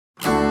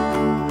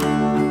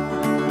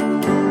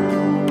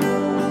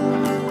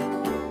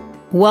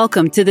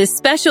Welcome to this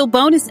special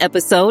bonus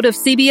episode of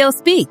CBO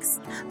Speaks.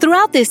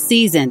 Throughout this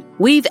season,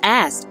 we've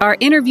asked our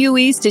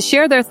interviewees to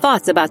share their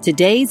thoughts about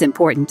today's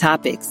important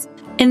topics.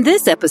 In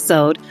this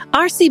episode,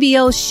 our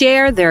CBOs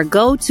share their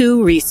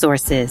go-to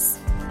resources.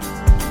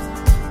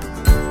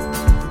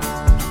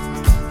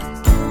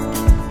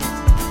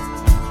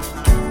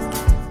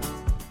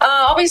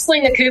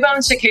 Obviously, NACUBO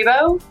and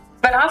CBO,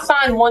 but I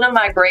find one of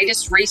my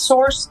greatest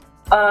resources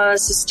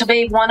is to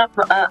be one of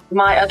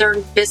my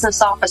other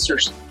business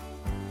officers.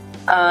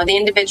 The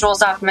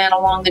individuals I've met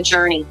along the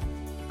journey.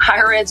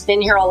 Higher ed's been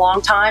here a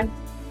long time,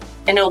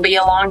 and it'll be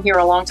here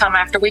a long time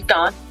after we've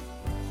gone.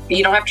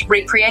 You don't have to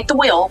recreate the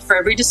wheel for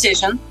every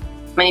decision.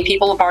 Many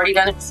people have already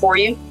done it for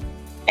you.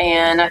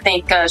 And I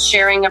think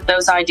sharing of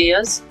those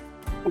ideas,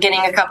 getting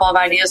a couple of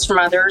ideas from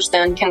others,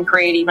 then can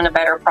create even a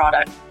better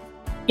product.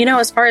 You know,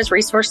 as far as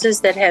resources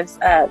that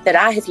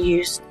I have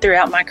used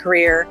throughout my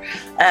career,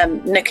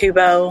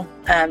 NACUBO,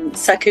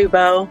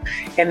 CBO,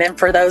 and then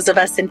for those of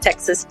us in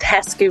Texas,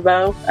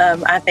 TASCUBO,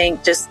 I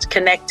think just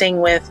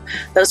connecting with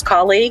those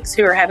colleagues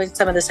who are having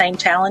some of the same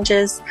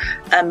challenges,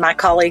 my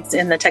colleagues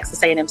in the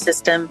Texas A&M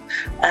system,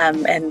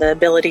 and the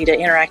ability to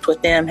interact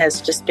with them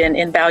has just been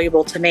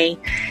invaluable to me.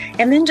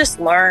 And then just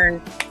learn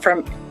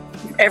from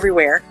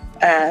everywhere,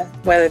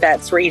 whether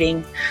that's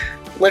reading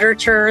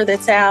literature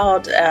that's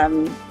out,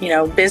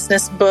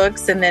 business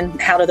books, and then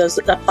how do those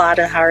apply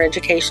to higher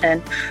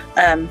education,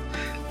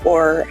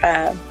 or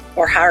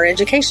higher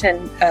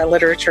education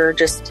literature,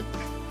 just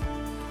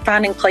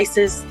finding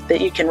places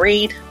that you can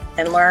read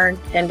and learn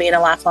and being a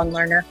lifelong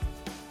learner.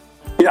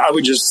 Yeah, I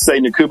would just say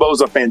NACUBO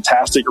is a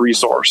fantastic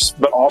resource,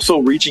 but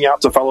also reaching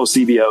out to fellow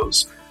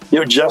CBOs.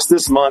 Just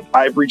this month,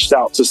 I've reached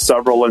out to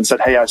several and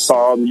said, hey, I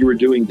saw you were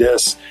doing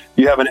this.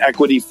 You have an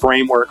equity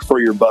framework for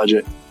your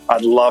budget.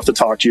 I'd love to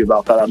talk to you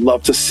about that. I'd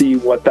love to see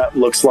what that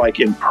looks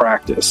like in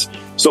practice.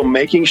 So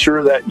making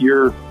sure that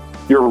you're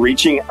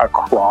reaching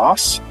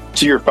across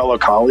to your fellow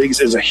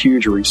colleagues is a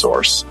huge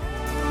resource.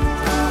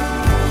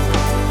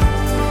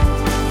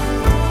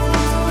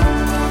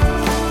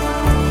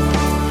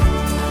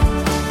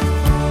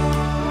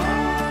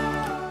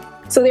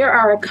 So there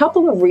are a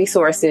couple of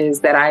resources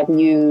that I've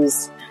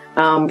used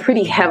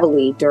pretty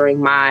heavily during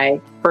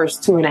my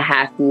first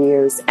 2.5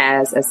 years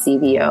as a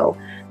CBO.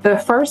 The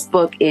first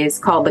book is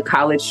called The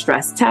College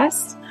Stress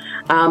Test,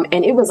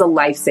 and it was a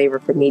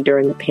lifesaver for me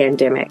during the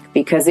pandemic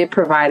because it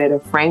provided a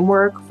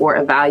framework for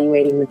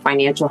evaluating the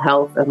financial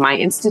health of my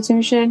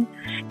institution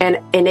and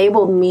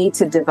enabled me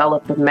to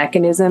develop a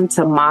mechanism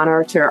to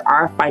monitor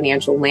our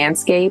financial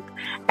landscape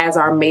as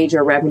our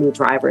major revenue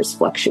drivers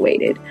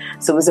fluctuated.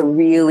 So it was a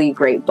really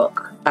great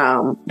book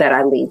that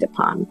I leaned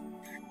upon.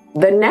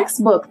 The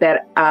next book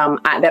that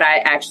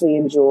I actually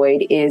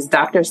enjoyed is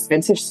Dr.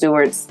 Spencer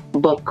Stewart's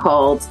book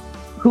called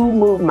Who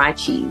Moved My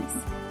Cheese?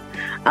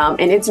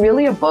 And it's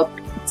really a book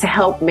to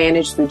help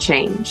manage through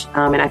change.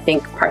 And I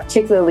think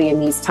particularly in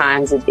these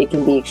times, it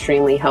can be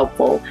extremely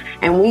helpful.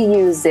 And we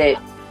used it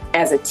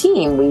as a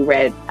team. We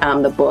read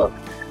the book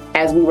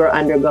as we were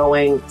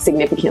undergoing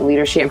significant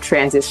leadership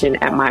transition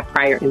at my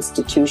prior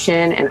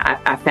institution. And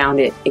I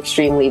found it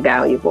extremely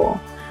valuable.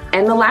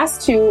 And the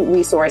last two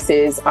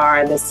resources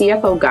are the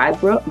CFO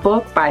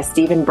Guidebook by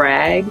Stephen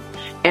Bragg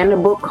and a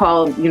book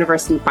called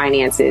University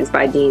Finances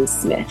by Dean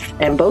Smith.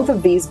 And both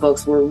of these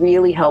books were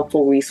really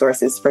helpful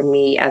resources for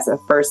me as a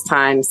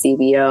first-time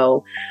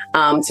CBO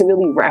to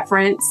really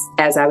reference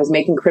as I was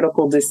making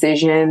critical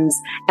decisions,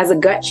 as a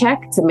gut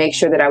check to make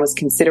sure that I was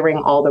considering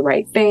all the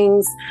right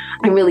things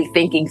and really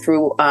thinking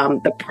through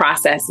the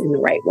process in the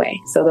right way.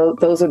 So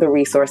those are the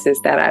resources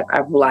that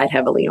I've relied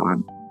heavily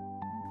on.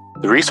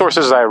 The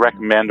resources I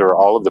recommend are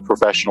all of the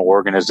professional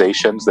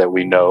organizations that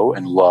we know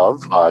and love.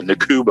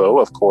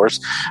 NACUBO, of course,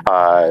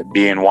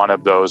 being one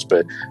of those.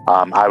 But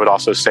I would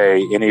also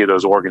say any of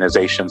those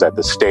organizations at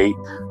the state,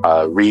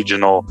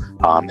 regional,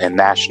 and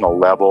national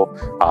level,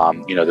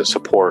 that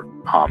support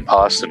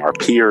us and our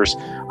peers.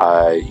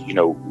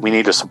 We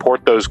need to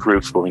support those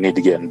groups, but we need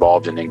to get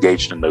involved and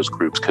engaged in those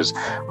groups because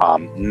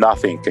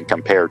nothing can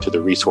compare to the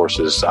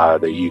resources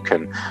that you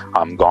can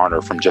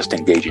garner from just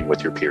engaging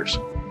with your peers.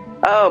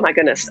 Oh, my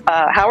goodness.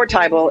 Howard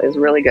Tybel is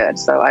really good.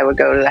 So I would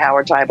go to the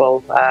Howard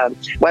Tybel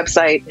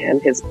website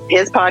and his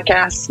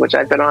podcasts, which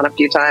I've been on a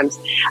few times,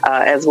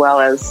 as well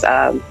as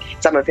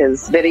some of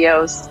his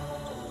videos.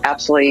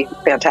 Absolutely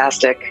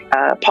fantastic.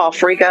 Paul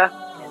Friga,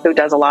 who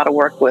does a lot of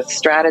work with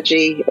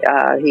strategy.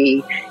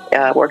 He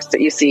works at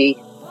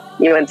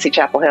UNC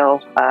Chapel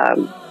Hill.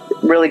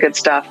 Really good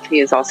stuff. He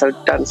has also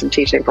done some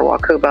teaching for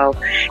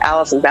WACUBO.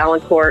 Allison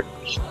Valancourt,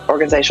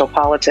 organizational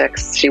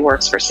politics. She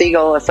works for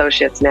Siegel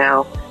Associates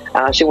now.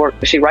 She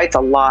writes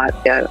a lot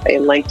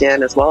in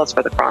LinkedIn as well as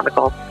for the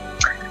Chronicle.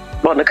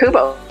 Well,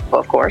 NACUBO,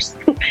 of course,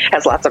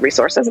 has lots of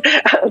resources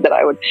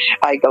that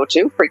I go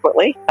to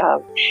frequently.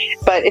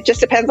 But it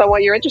just depends on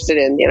what you're interested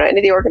in.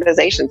 Any of the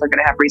organizations are going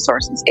to have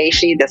resources.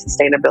 ASHE, the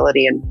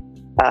sustainability and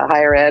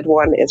higher ed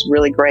one, is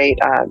really great.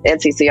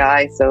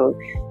 NCCI, so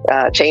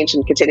Change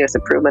and Continuous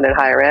Improvement in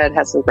Higher Ed,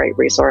 has some great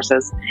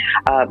resources.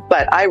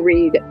 But I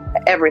read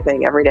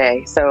everything every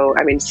day. So,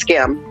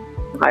 skim.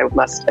 I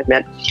must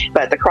admit.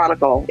 But the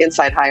Chronicle,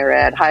 Inside Higher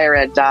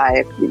Ed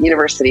Dive,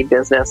 University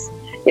Business,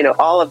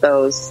 all of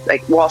those,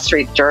 like Wall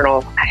Street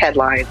Journal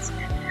headlines,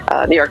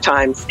 New York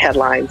Times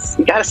headlines.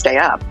 You got to stay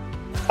up.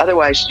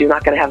 Otherwise, you're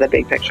not going to have the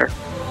big picture.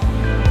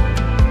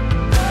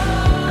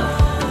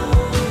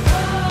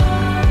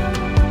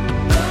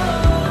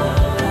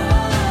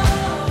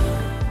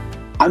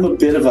 I'm a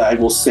bit of I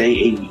will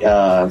say,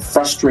 a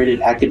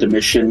frustrated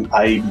academician.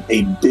 I'm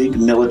a big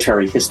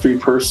military history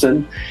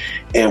person.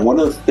 And one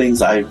of the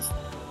things I've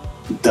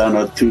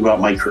done throughout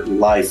my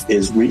life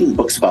is reading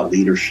books about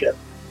leadership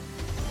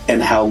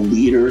and how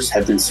leaders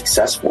have been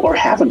successful or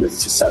haven't been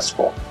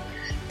successful.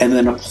 And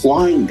then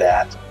applying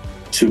that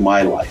to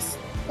my life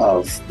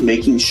of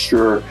making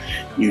sure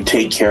you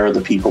take care of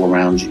the people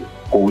around you,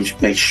 always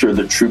make sure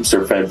the troops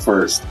are fed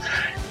first,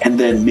 and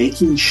then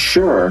making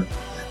sure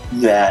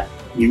that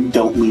you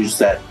don't lose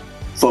that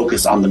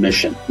focus on the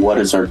mission. What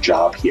is our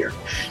job here?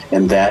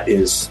 And that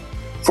is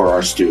for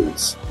our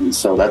students. And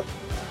so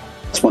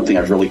that's one thing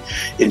I've really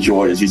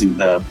enjoyed, is using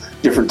the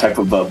different type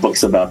of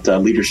books about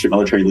leadership,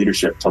 military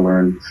leadership, to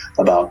learn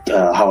about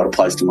how it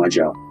applies to my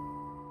job.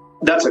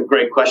 That's a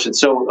great question.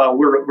 So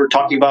we're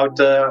talking about,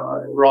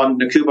 we're on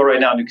NACUBO right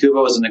now.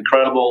 NACUBO is an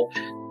incredible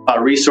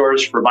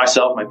resource for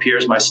myself, my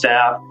peers, my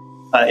staff.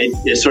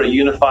 It sort of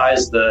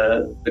unifies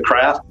the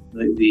craft,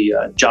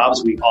 the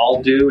jobs we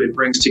all do. It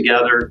brings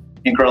together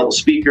incredible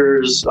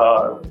speakers,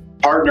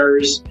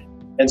 partners.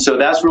 And so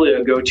that's really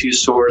a go-to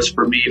source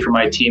for me, for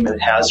my team, and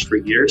it has for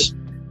years.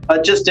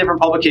 Just different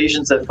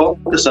publications that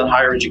focus on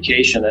higher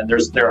education. And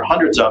there are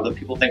hundreds of them.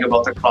 People think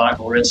about the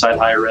Chronicle or Inside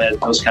Higher Ed,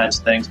 those kinds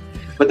of things.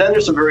 But then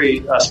there's some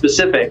very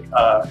specific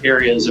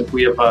areas. If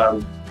we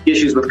have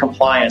issues with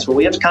compliance, well,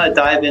 we have to kind of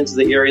dive into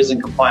the areas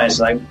in compliance.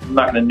 And I'm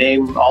not going to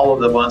name all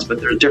of the ones, but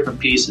there's different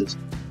pieces.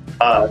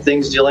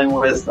 Things dealing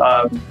with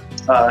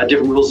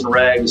different rules and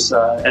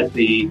regs at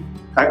the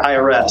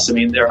IRS. I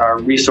mean, there are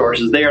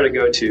resources there to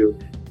go to.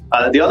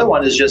 The other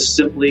one is just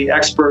simply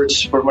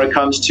experts for when it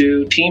comes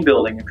to team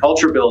building and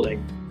culture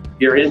building,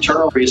 your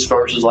internal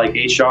resources like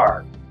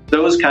HR.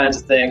 Those kinds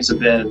of things have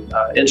been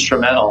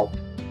instrumental.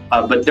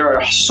 But there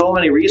are so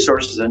many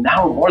resources, and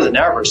now more than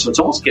ever, so it's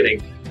almost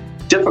getting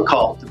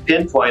difficult to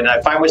pinpoint. And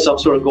I find myself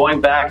sort of going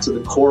back to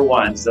the core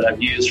ones that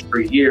I've used for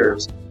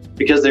years,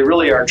 because they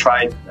really are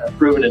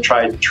proven and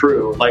tried and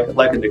true, like a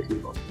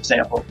NACUBO, for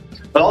example.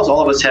 But also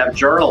all of us have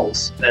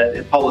journals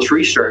that publish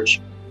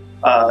research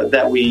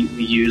that we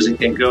use and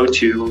can go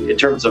to in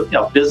terms of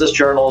business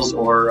journals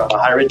or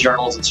higher ed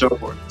journals and so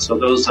forth. So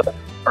those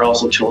are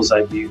also tools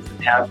I've used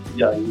and have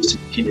used to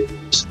continue to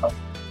use.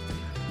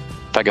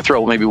 If I could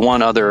throw maybe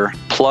one other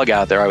plug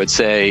out there, I would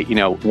say,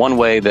 one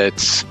way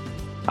that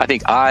I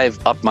think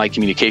I've upped my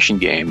communication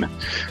game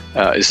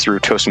is through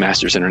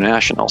Toastmasters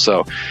International.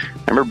 So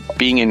I remember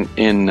being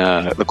in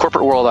the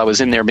corporate world. I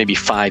was in there maybe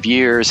 5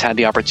 years, had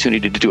the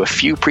opportunity to do a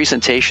few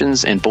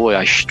presentations, and boy,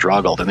 I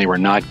struggled, and they were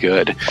not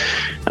good.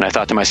 And I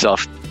thought to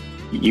myself,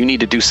 you need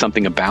to do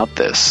something about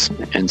this.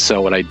 And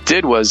so what I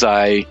did was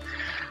I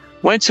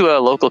went to a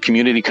local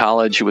community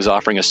college who was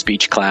offering a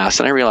speech class,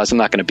 and I realized I'm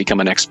not going to become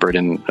an expert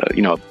in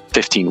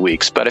 15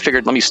 weeks, but I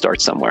figured let me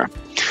start somewhere.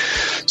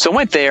 So I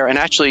went there, and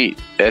actually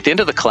at the end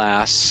of the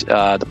class,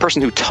 the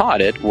person who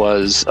taught it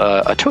was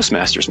a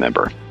Toastmasters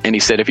member, and he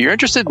said, if you're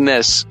interested in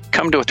this,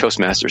 come to a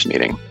Toastmasters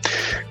meeting.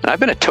 And I've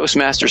been a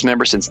Toastmasters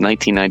member since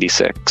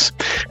 1996,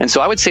 and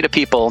so I would say to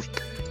people,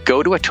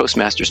 go to a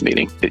Toastmasters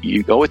meeting.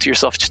 You owe it to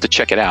yourself just to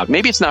check it out.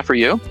 Maybe it's not for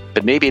you,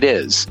 but maybe it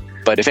is.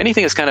 But if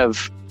anything is kind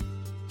of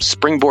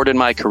springboarded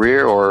my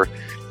career or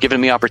given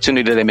me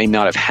opportunity that I may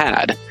not have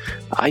had,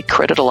 I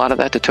credit a lot of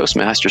that to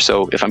Toastmasters.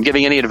 So if I'm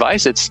giving any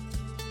advice, it's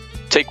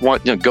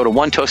go to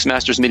one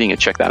Toastmasters meeting and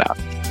check that out.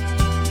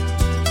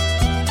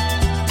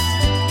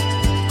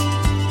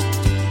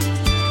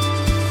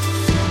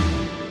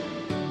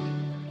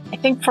 I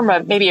think from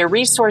maybe a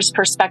resource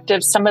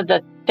perspective, some of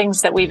the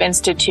things that we've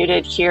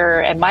instituted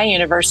here at my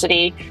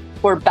university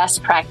were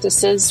best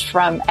practices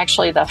from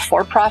actually the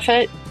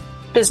for-profit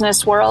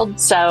business world,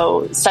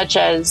 so such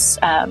as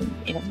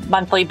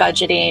monthly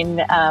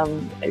budgeting,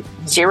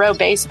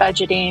 zero-based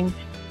budgeting,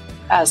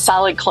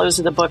 solid close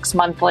of the books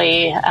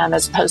monthly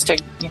as opposed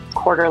to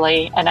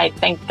quarterly. And I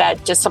think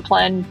that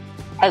discipline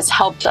has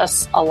helped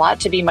us a lot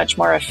to be much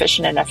more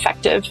efficient and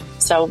effective.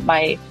 So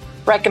my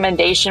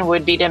recommendation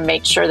would be to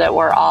make sure that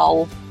we're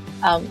all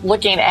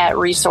looking at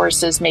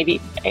resources, maybe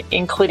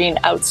including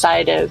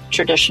outside of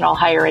traditional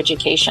higher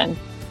education,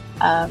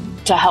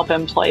 to help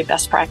employ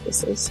best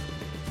practices.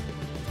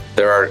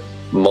 There are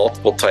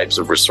multiple types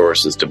of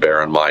resources to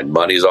bear in mind.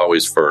 Money's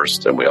always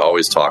first, and we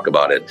always talk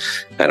about it.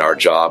 And our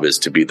job is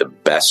to be the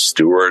best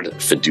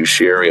steward,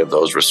 fiduciary of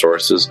those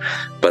resources.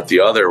 But the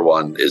other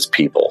one is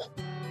people.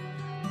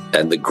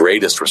 And the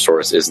greatest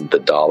resource isn't the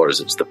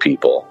dollars, it's the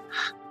people.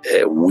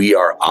 We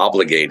are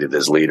obligated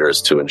as leaders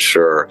to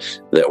ensure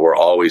that we're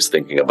always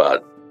thinking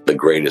about the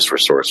greatest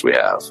resource we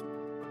have.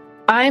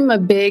 I'm a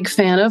big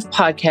fan of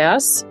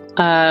podcasts.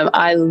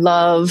 I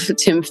love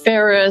Tim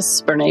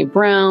Ferriss, Brene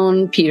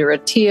Brown, Peter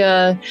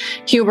Attia,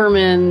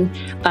 Huberman,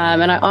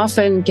 and I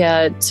often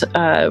get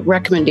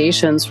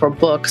recommendations for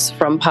books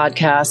from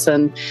podcasts.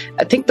 And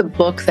I think the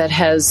book that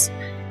has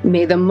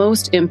made the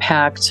most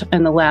impact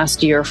in the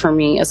last year for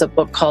me is a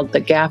book called The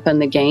Gap and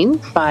the Gain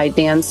by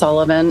Dan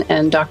Sullivan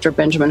and Dr.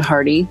 Benjamin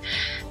Hardy.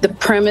 The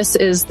premise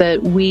is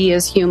that we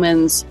as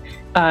humans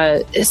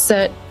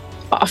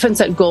often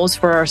set goals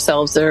for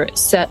ourselves that are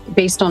set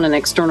based on an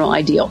external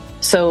ideal.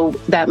 So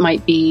that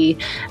might be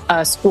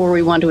a score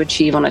we want to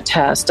achieve on a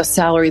test, a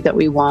salary that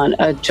we want,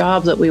 a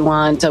job that we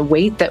want, a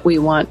weight that we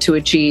want to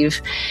achieve.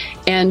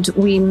 And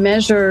we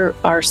measure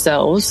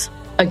ourselves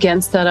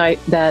against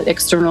that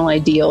external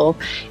ideal.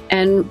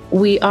 And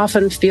we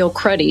often feel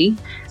cruddy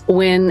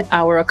when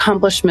our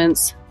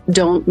accomplishments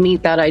don't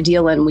meet that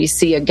ideal and we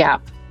see a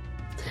gap.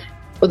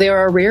 Well, there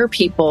are rare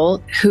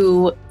people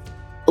who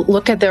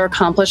look at their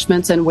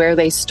accomplishments and where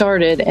they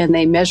started, and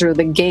they measure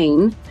the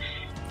gain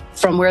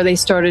from where they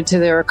started to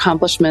their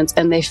accomplishments,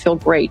 and they feel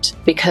great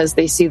because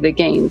they see the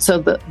gain. So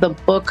the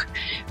book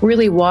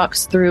really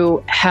walks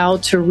through how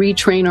to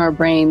retrain our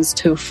brains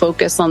to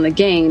focus on the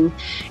gain.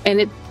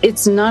 And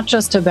it's not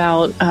just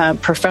about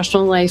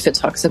professional life. It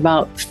talks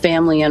about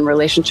family and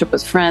relationship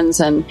with friends.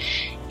 And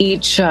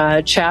each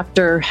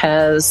chapter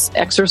has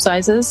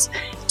exercises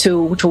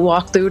to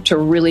walk through to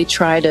really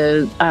try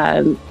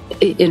to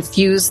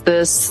infuse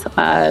this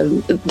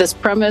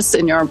premise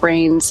in our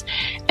brains,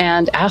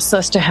 and asks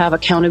us to have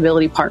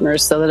accountability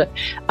partners so that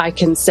I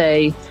can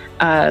say,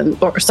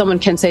 or someone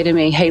can say to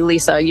me, "Hey,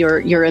 Lisa,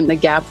 you're in the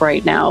gap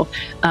right now,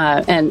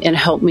 and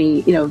help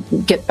me,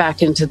 get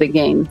back into the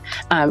game."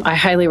 I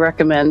highly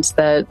recommend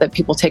that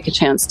people take a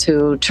chance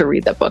to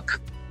read that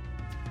book.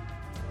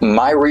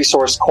 My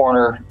resource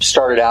corner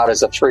started out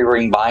as a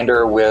 3-ring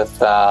binder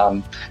with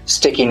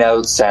sticky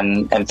notes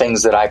and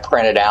things that I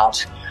printed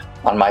out.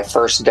 On my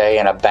first day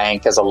in a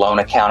bank as a loan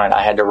accountant,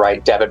 I had to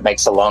write debit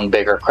makes a loan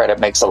bigger, credit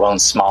makes a loan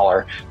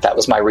smaller. That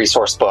was my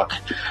resource book.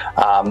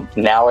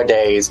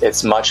 Nowadays,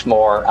 it's much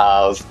more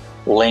of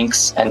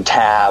links and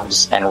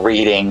tabs and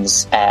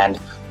readings and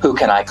who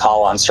can I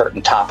call on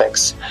certain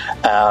topics.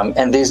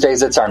 And these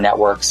days, it's our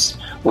networks.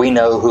 We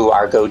know who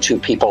our go-to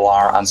people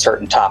are on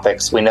certain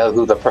topics. We know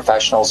who the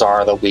professionals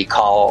are that we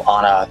call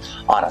on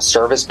a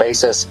service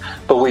basis,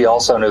 but we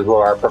also know who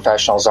our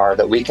professionals are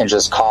that we can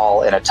just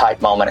call in a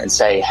tight moment and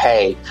say,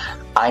 "Hey,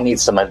 I need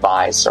some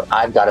advice," or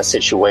 "I've got a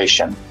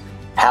situation.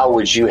 How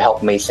would you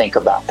help me think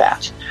about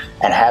that?"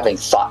 And having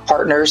thought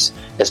partners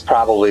is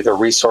probably the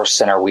resource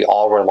center we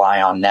all rely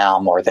on now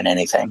more than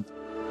anything.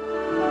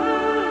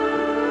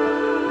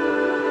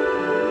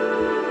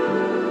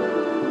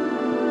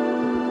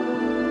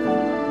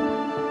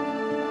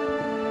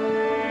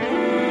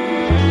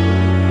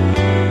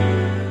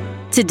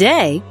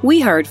 Today, we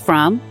heard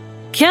from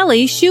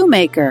Kelly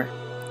Shoemaker,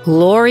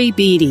 Lori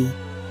Beatty,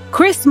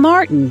 Chris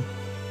Martin,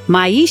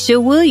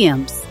 Maisha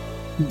Williams,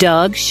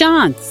 Doug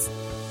Shantz,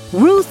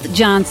 Ruth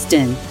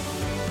Johnston,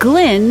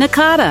 Glenn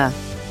Nakata,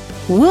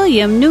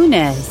 William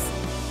Nunez,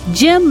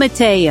 Jim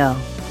Mateo,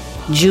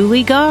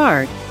 Julie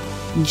Gard,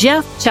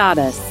 Jeff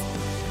Chadas,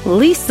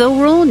 Lisa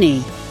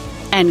Rooney,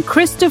 and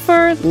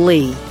Christopher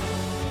Lee.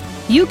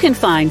 You can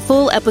find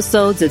full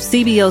episodes of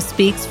CBO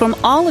Speaks from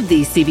all of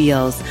these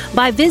CBOs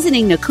by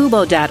visiting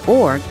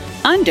nakubo.org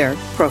under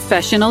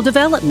Professional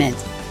Development,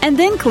 and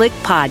then click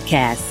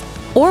Podcasts,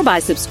 or by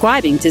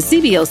subscribing to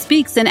CBO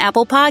Speaks in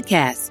Apple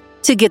Podcasts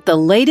to get the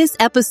latest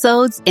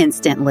episodes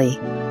instantly.